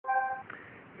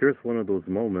Here's one of those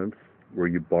moments where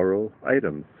you borrow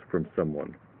items from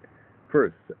someone.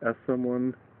 First, ask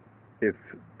someone if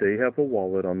they have a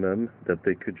wallet on them that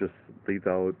they could just leave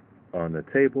out on a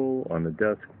table, on a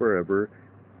desk, wherever,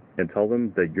 and tell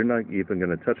them that you're not even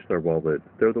going to touch their wallet.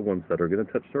 They're the ones that are going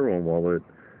to touch their own wallet.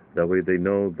 That way they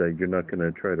know that you're not going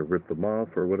to try to rip them off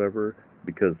or whatever,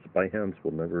 because my hands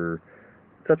will never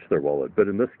touch their wallet. But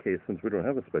in this case, since we don't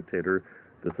have a spectator,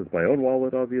 this is my own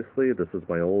wallet, obviously, this is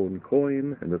my own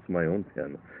coin, and this is my own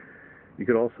pen. You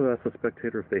could also ask a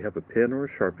spectator if they have a pen or a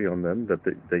Sharpie on them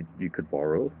that you could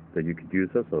borrow, that you could use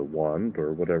as a wand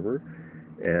or whatever,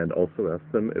 and also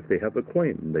ask them if they have a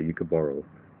coin that you could borrow.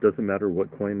 Doesn't matter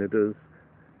what coin it is.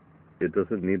 It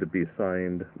doesn't need to be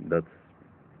signed.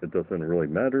 It doesn't really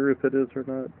matter if it is or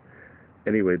not.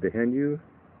 Anyway, they hand you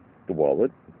the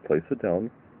wallet, place it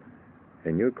down,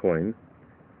 hand you a coin,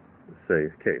 say,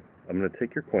 okay, I'm going to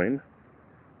take your coin,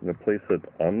 I'm going to place it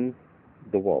on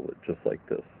the wallet, just like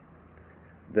this.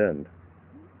 Then,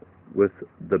 with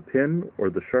the pen or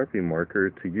the Sharpie marker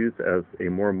to use as a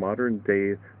more modern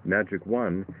day magic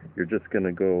wand, you're just going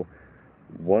to go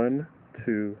 1,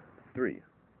 2, 3,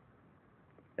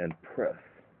 and press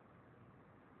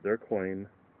their coin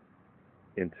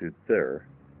into their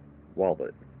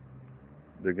wallet.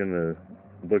 They're going to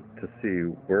look to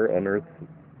see where on earth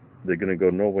they're going to go,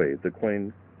 no way, the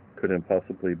coin couldn't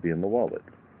possibly be in the wallet.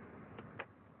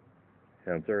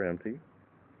 Hands are empty.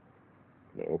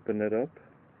 Open it up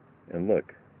and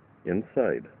look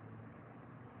inside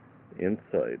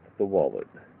the wallet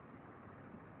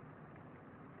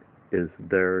is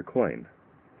their coin.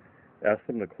 Ask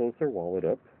them to close their wallet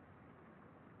up.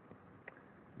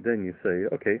 Then you say,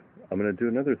 okay, I'm going to do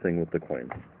another thing with the coin.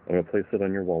 I'm going to place it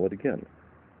on your wallet again.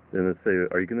 Then they say,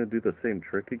 are you going to do the same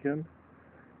trick again?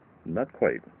 Not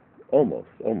quite. Almost.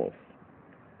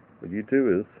 What you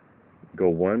do is go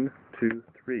 1, 2,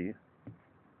 3,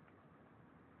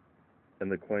 and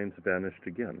the coin's vanished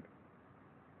again.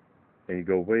 And you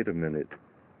go, wait a minute,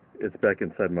 it's back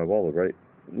inside my wallet, right?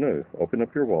 No, open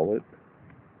up your wallet.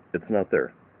 It's not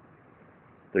there.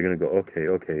 They're going to go,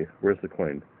 okay, where's the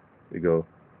coin? You go,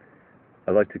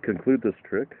 I'd like to conclude this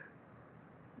trick.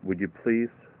 Would you please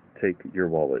take your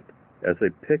wallet? As they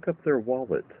pick up their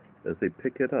wallet, as they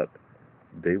pick it up,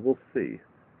 they will see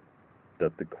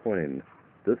that the coin,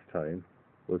 this time,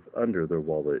 was under their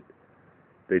wallet.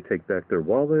 They take back their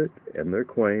wallet and their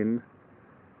coin,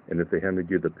 and if they handed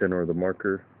you the pen or the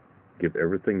marker, give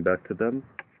everything back to them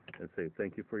and say,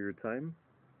 thank you for your time.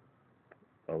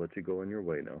 I'll let you go on your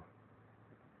way now.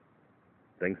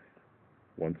 Thanks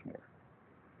once more.